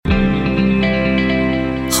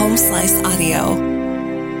Home Slice Audio.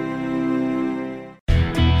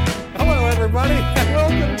 Hello, everybody, and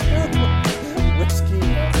welcome to Whiskey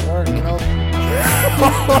at Work.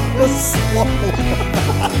 This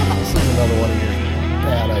is another one of your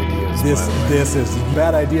bad ideas. This is a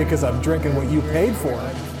bad idea because I'm drinking what you paid for.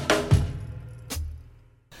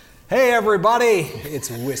 Hey, everybody,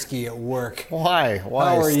 it's Whiskey at Work. Why?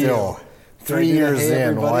 Why How are still? you? 3 years Hey, in,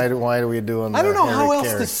 everybody. why are we doing I don't know the how Harry else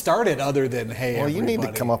Carey? to start it other than hey, Well, everybody. you need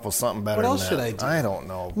to come up with something better What else than should that. I do? I don't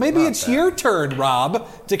know. Maybe Not it's that. your turn, Rob,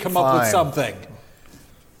 to come up with Fine. something.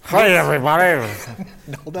 Hi, everybody.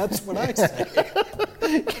 No, that's what I say.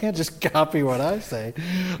 You can't just copy what I say.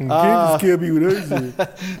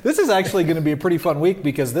 This is actually going to be a pretty fun week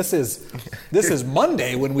because this is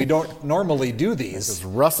Monday when we don't normally do these.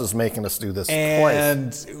 Russ is making us do this twice.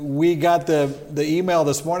 And we got the email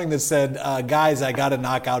this morning that said, guys, I got to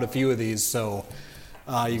knock out a few of these, so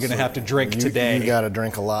you're going to have to drink today. You got to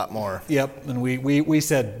drink a lot more. Yep, and we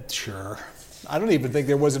said, sure. I don't even think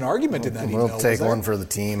there was an argument in that email. We'll take one for the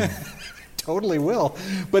team. Totally will.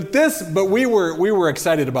 But we were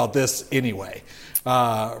excited about this anyway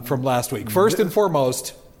from last week. First and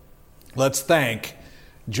foremost, let's thank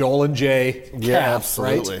Joel and Jay Kapp, Yeah,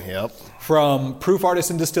 absolutely. right? Yep. From Proof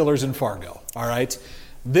Artisan Distillers in Fargo. All right.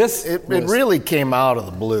 It really came out of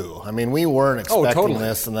the blue. I mean, we weren't expecting totally.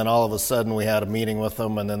 this, and then all of a sudden we had a meeting with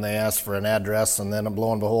them, and then they asked for an address, and then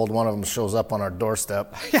lo and behold, one of them shows up on our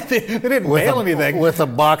doorstep. Yeah, they didn't mail anything. With a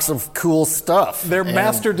box of cool stuff. Their And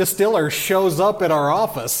master distiller shows up at our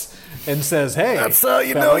office and says, hey. That's how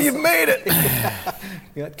you know fellas." you've made it.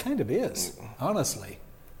 Yeah, it kind of is, honestly.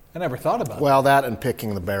 I never thought about it. Well, that and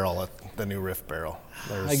picking the barrel, the new Riff barrel.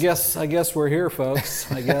 I guess we're here,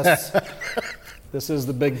 folks. I guess this is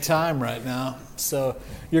the big time right now. So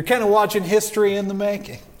you're kind of watching history in the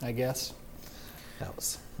making, I guess.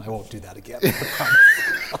 I won't do that again.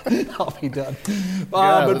 I'll be done.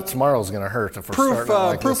 But tomorrow's going to hurt if we're starting out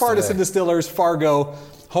like Proof this Artisan today. Distillers, Fargo,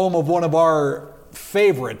 home of one of our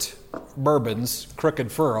favorite bourbons,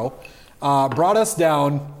 Crooked Furrow, brought us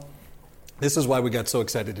down. This is why we got so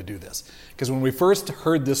excited to do this. Because when we first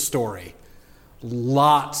heard this story,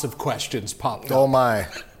 lots of questions popped Oh, up my.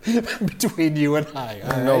 between you and I.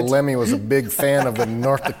 I all know right? Lemmy was a big fan of the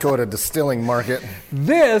North Dakota distilling market.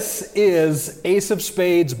 This is Ace of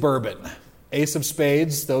Spades bourbon. Ace of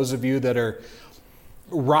Spades, those of you that are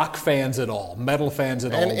rock fans at all, metal fans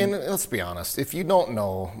at all. And let's be honest, if you don't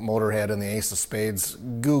know Motorhead and the Ace of Spades,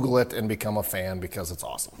 Google it and become a fan because it's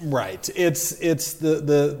awesome. Right. It's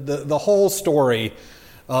the whole story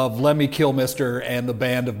of Lemmy Kilmister and the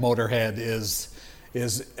band of Motorhead is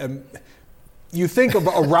you think of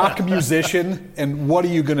a rock musician and what are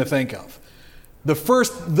you going to think of? The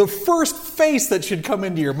first face that should come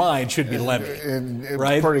into your mind should be Lemmy. It's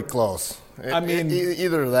right? pretty close. I mean-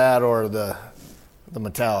 either that or the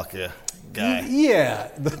Metallica guy. Yeah,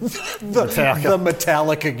 the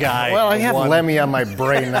Metallica guy. Well, I have One. Lemmy on my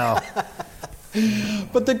brain now.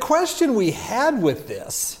 But the question we had with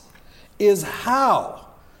this is how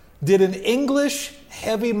did an English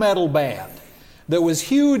heavy metal band that was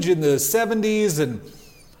huge in the 70s and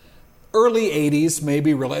early 80s,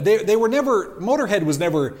 maybe really, they were never, Motorhead was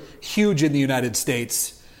never huge in the United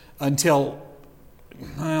States until,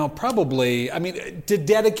 well, probably, I mean, to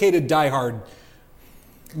dedicated diehard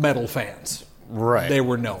metal fans. Right. They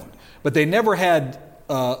were known. But they never had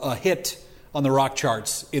a hit on the rock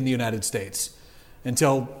charts in the United States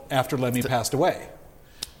until after Lemmy passed away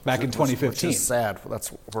back in 2015. Which is sad. That's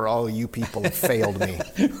where all you people have failed me.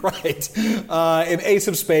 Right. And Ace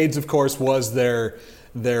of Spades, of course, was their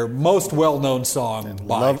most well-known song.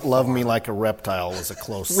 Love Me Like a Reptile was a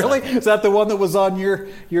close Really? second. Is that the one that was on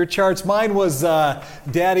your charts? Mine was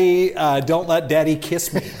Daddy, Don't Let Daddy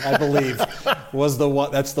Kiss Me, I believe, was the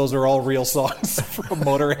one. Those are all real songs from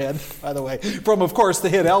Motorhead, by the way. From, of course, the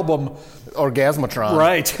hit album. Orgasmatron.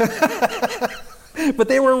 Right. But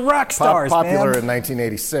they were rock stars, Popular man. in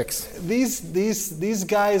 1986. These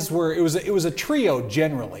guys were. It was a trio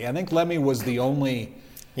generally. I think Lemmy was the only.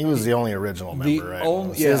 He was the only original member, right? It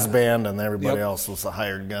was his band, and everybody Yep. else was a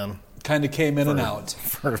hired gun. Kind of came in and out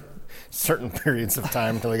For certain periods of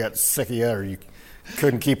time until he got sick of you or you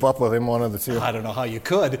couldn't keep up with him, one of the two. I don't know how you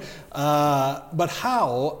could. But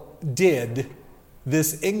how did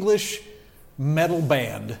this English metal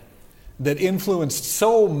band that influenced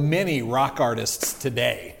so many rock artists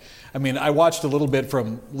today? I mean, I watched a little bit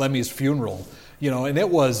from Lemmy's funeral, and it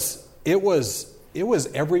was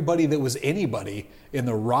everybody that was anybody in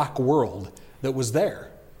the rock world that was there,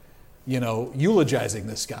 eulogizing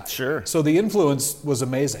this guy. Sure. So the influence was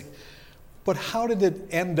amazing. But how did it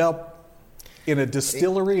end up in a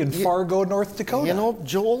distillery in Fargo, North Dakota. You know,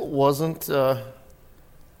 Joel wasn't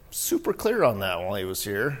super clear on that while he was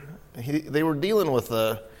here. They were dealing with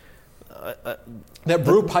that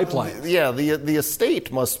brew pipeline. Yeah, the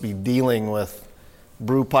estate must be dealing with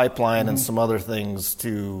brew pipeline and some other things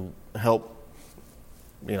to help,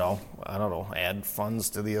 I don't know, add funds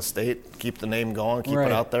to the estate, keep the name going, keep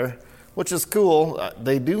it out there, which is cool.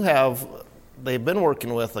 They've been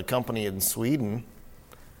working with a company in Sweden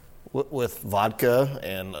with vodka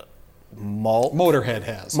and malt. Motorhead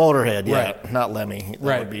has. Motorhead, yeah, right. Not Lemmy.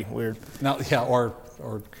 That would be weird. No, yeah, or.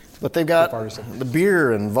 But they've got the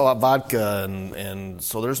beer and vodka, and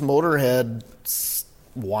so there's Motorhead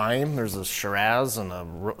wine. There's a Shiraz and a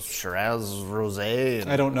Shiraz Rosé.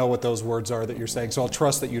 I don't know what those words are that you're saying, so I'll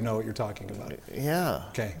trust that you know what you're talking about. Yeah.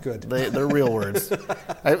 Okay, good. They're real words.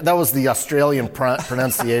 That was the Australian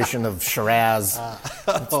pronunciation of Shiraz.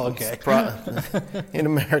 Okay. In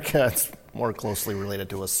America, it's more closely related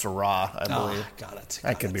to a Syrah, I believe. Got it.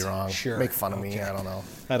 I could be wrong. Sure. Make fun of me. I don't know.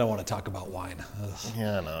 I don't want to talk about wine. Ugh.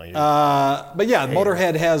 Yeah, no. But yeah,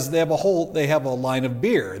 Motorhead they have a line of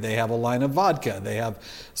beer. They have a line of vodka. They have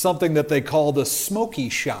something that they call the Smoky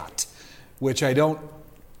Shot, which I don't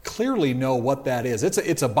clearly know what that is.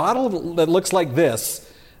 It's a bottle that looks like this,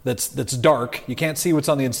 that's dark. You can't see what's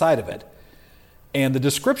on the inside of it. And the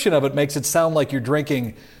description of it makes it sound like you're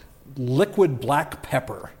drinking liquid black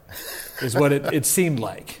pepper. Is what it seemed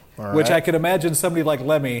like, which I could imagine somebody like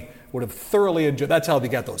Lemmy would have thoroughly enjoyed. That's how they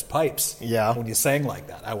got those pipes. Yeah. When you sang like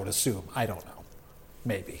that, I would assume. I don't know.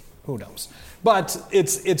 Maybe. Who knows? But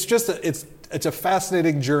it's just a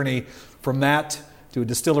fascinating journey from that to a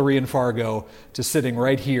distillery in Fargo to sitting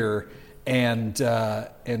right here and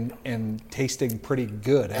tasting pretty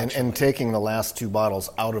good. And taking the last 2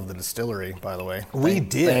 bottles out of the distillery, by the way. We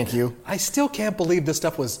did. Thank you. I still can't believe this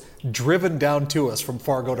stuff was driven down to us from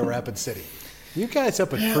Fargo to Rapid City. You guys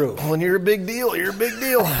up at Crew. When you're a big deal, you're a big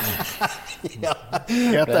deal. Yeah.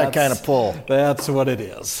 Got that kind of pull. That's what it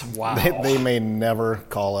is. Wow. They may never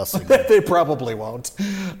call us again. They probably won't.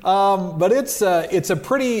 But it's a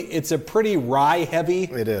pretty rye heavy.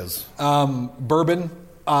 It is. Bourbon.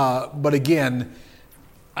 But again,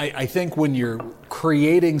 I think when you're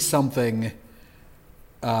creating something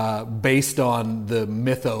based on the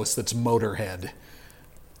mythos that's Motorhead,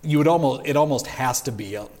 it almost has to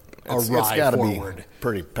be a rye it's gotta forward. Be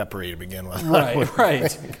pretty peppery to begin with.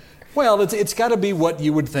 Right. Well, it's got to be what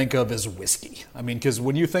you would think of as whiskey. I mean, because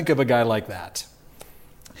when you think of a guy like that,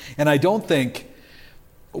 and I don't think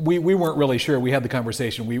we weren't really sure. We had the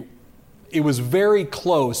conversation. It was very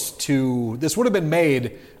close to. This would have been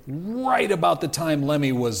made right about the time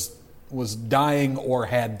Lemmy was dying or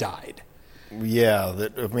had died. Yeah,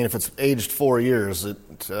 if it's aged 4 years,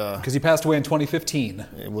 because he passed away in 2015.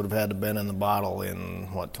 It would have had to been in the bottle in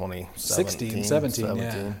 2017, 17.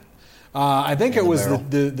 Yeah. I think it was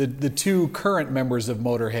the 2 current members of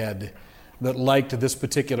Motorhead that liked this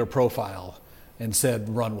particular profile and said,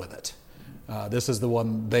 "Run with it." This is the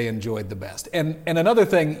one they enjoyed the best. And another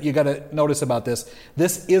thing you got to notice about this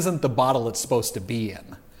isn't the bottle it's supposed to be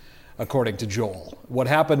in, according to Joel. What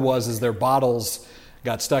happened was their bottles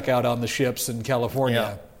got stuck out on the ships in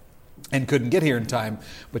California and couldn't get here in time.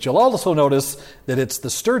 But you'll also notice that it's the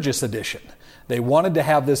Sturgis edition. They wanted to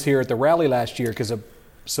have this here at the rally last year because of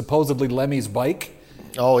supposedly Lemmy's bike.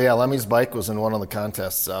 Oh, yeah, Lemmy's bike was in one of the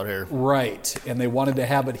contests out here. Right, and they wanted to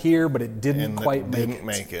have it here, but it didn't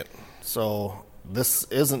make it. So this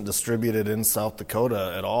isn't distributed in South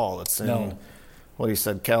Dakota at all. It's in, what he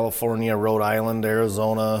said, California, Rhode Island,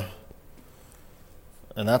 Arizona.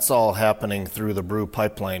 And that's all happening through the brew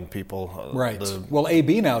pipeline people. Right. Well,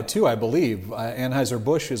 AB now, too, I believe.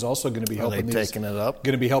 Anheuser-Busch is also going to be helping. Are they taking it up?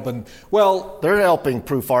 Going to be helping. Well, they're helping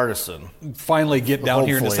Proof Artisan. Finally get down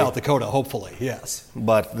here into South Dakota, hopefully, yes.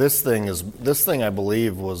 But this thing, I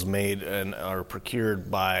believe, was made or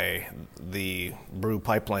procured by the brew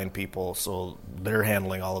pipeline people, so they're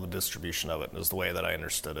handling all of the distribution of it, is the way that I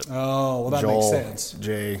understood it. Oh, well, that Joel, makes sense.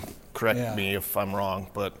 Jay, correct me if I'm wrong,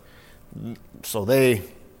 but... So they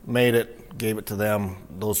made it, gave it to them.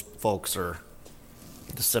 Those folks are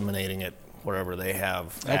disseminating it wherever they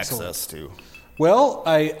have access to. Well,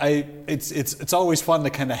 it's always fun to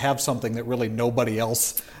kind of have something that really nobody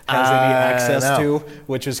else has any access to,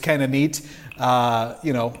 which is kind of neat. If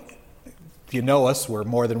you know us, we're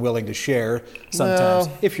more than willing to share sometimes.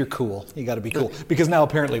 If you're cool, you got to be cool. Because now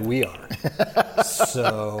apparently we are.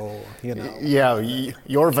 So, Yeah,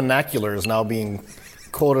 your vernacular is now being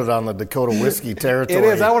quoted on the Dakota whiskey territory.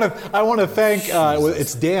 It is. I want to thank.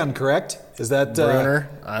 It's Dan, correct? Is that Bruner?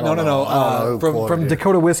 No. From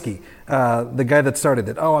Dakota Whiskey, the guy that started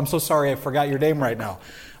it. Oh, I'm so sorry, I forgot your name right now.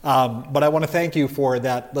 But I want to thank you for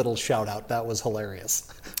that little shout out. That was hilarious.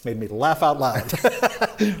 Made me laugh out loud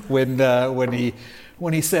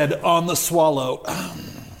when he said on the swallow.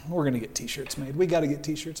 We're going to get T-shirts made. We got to get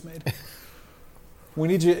T-shirts made. We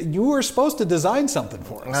need you. You were supposed to design something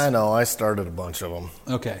for us. I know. I started a bunch of them.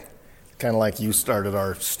 Okay. Kind of like you started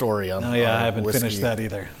our story on. Oh yeah, I haven't whiskey. finished that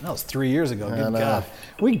either. That was 3 years ago. Good God,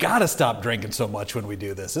 we got to stop drinking so much when we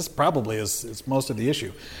do this. This probably is most of the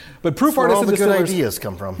issue. But Proof That's where Artisan all the good Distillers, ideas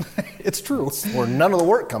come from. it's true. Where none of the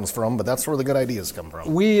work comes from, but that's where the good ideas come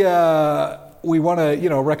from. We want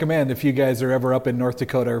to recommend if you guys are ever up in North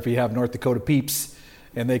Dakota, or if you have North Dakota peeps,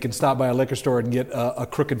 and they can stop by a liquor store and get a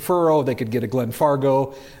Crooked Furrow. They could get a Glen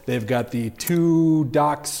Fargo. They've got the Two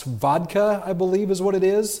Docks vodka, I believe is what it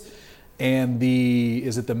is. And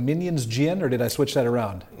is it the Minions Gin, or did I switch that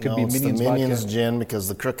around? It's the Minions Gin, because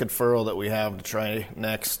the Crooked Furrow that we have to try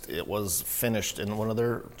next, it was finished in one of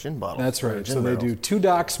their gin bottles. That's right. So they do Two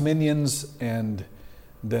Docks, Minions, and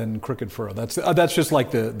then Crooked Furrow. That's just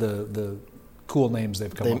like the cool names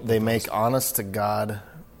they've come up with. They make honest to God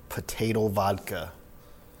potato vodka.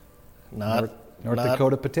 North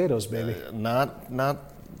Dakota potatoes, baby. Not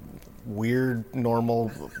weird,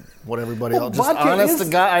 normal, what everybody else. Just vodka honest to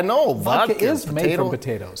God, I know. Vodka is potato. made from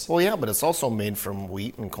potatoes. Well, yeah, but it's also made from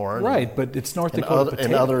wheat and corn. Right, but it's North Dakota potatoes.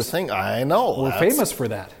 And other things. I know. We're famous for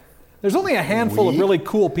that. There's only a handful of really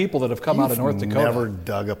cool people that have come out of North Dakota. Never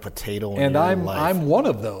dug a potato in and your I'm life. I'm one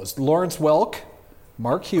of those. Lawrence Welk,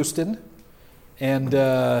 Mark Houston, and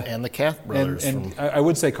the Kath brothers. And I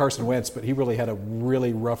would say Carson Wentz, but he really had a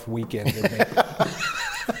really rough weekend with me.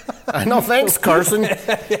 I know. Thanks, Carson.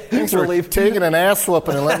 Thanks for taking an ass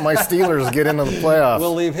whooping and letting my Steelers get into the playoffs.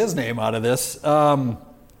 We'll leave his name out of this.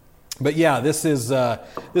 But yeah, this is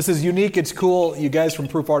unique. It's cool. You guys from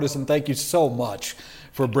Proof Artisan, thank you so much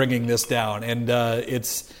for bringing this down. And I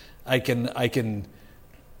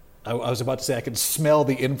was about to say I can smell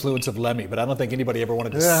the influence of Lemmy, but I don't think anybody ever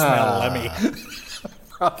wanted to smell Lemmy.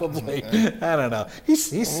 Probably. I don't know. He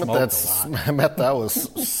smoked a lot. I bet that was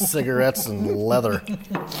cigarettes and leather.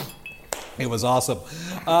 It was awesome.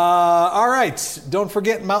 All right. Don't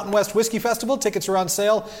forget Mountain West Whiskey Festival. Tickets are on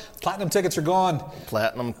sale. Platinum tickets are gone.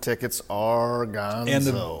 Platinum tickets are gone. And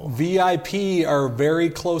the VIP are very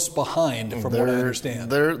close behind, from what I understand.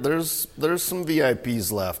 There's some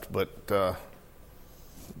VIPs left, but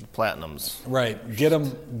Platinums. Right. Get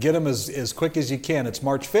them as quick as you can. It's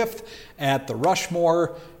March 5th at the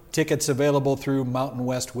Rushmore. Tickets available through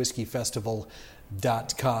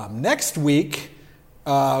mountainwestwhiskeyfestival.com. Next week,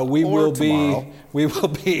 we will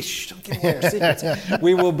be shh, don't give away our secrets.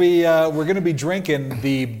 We're going to be drinking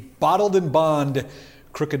the Bottled and Bond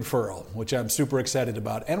Crooked Furrow, which I'm super excited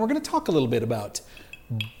about. And we're going to talk a little bit about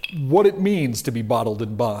what it means to be bottled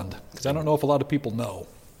in bond, because I don't know if a lot of people know.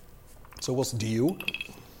 So do you?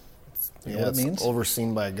 You know what it means?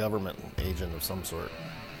 Overseen by a government agent of some sort.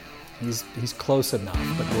 He's close enough,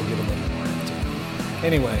 but we'll get a little more into it.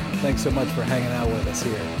 Anyway, thanks so much for hanging out with us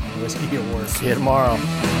here at Whiskey at Work. See you tomorrow.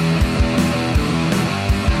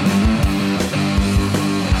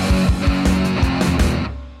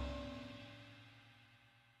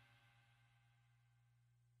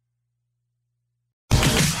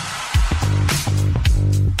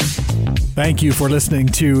 Thank you for listening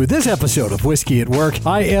to this episode of Whiskey at Work.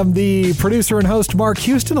 I am the producer and host, Mark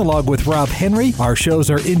Houston, along with Rob Henry. Our shows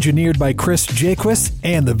are engineered by Chris Jaquist,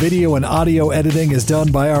 and the video and audio editing is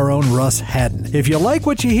done by our own Russ Haddon. If you like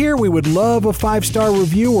what you hear, we would love a 5-star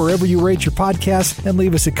review wherever you rate your podcast, and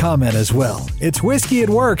leave us a comment as well. It's Whiskey at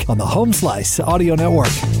Work on the Home Slice Audio Network.